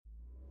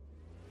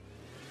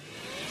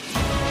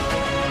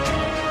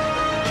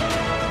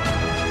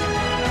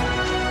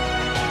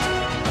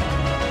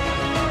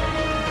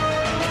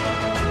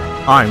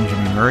I'm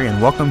Jimmy Murray,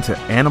 and welcome to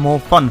Animal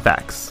Fun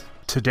Facts.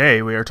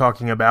 Today we are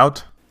talking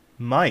about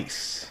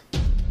mice.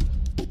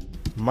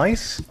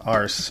 Mice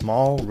are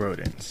small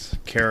rodents.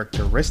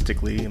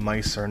 Characteristically,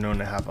 mice are known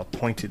to have a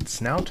pointed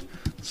snout,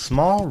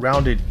 small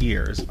rounded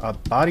ears, a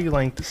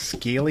body-length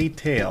scaly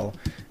tail,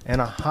 and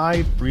a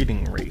high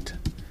breeding rate.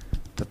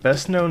 The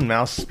best-known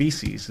mouse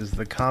species is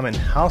the common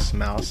house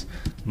mouse,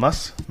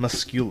 Mus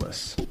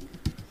musculus.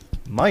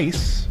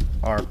 Mice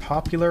are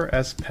popular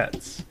as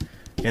pets.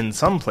 In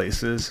some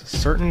places,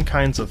 certain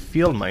kinds of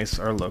field mice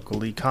are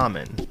locally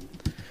common.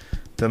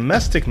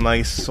 Domestic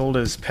mice sold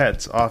as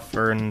pets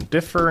often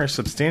differ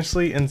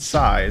substantially in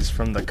size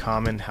from the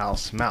common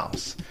house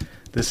mouse.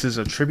 This is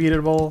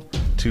attributable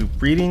to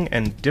breeding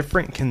and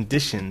different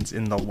conditions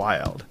in the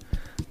wild.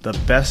 The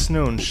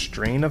best-known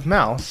strain of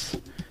mouse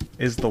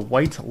is the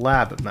white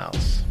lab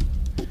mouse.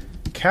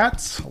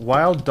 Cats,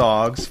 wild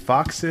dogs,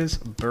 foxes,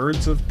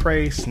 birds of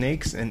prey,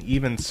 snakes, and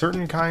even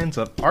certain kinds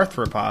of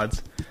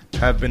arthropods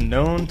have been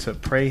known to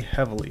prey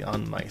heavily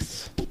on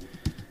mice.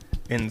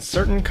 In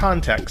certain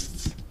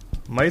contexts,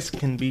 mice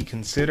can be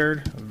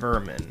considered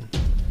vermin.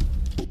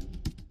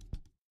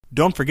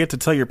 Don't forget to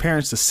tell your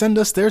parents to send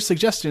us their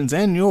suggestions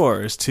and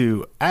yours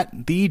to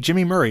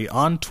 @TheJimmyMurray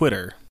on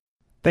Twitter.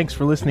 Thanks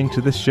for listening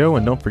to this show,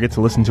 and don't forget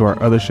to listen to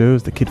our other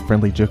shows, the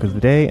Kid-Friendly Joke of the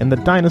Day and the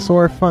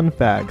Dinosaur Fun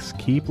Facts.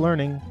 Keep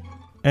learning.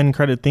 End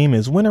credit theme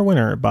is Winner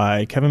Winner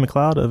by Kevin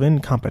MacLeod of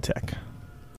Incompetech.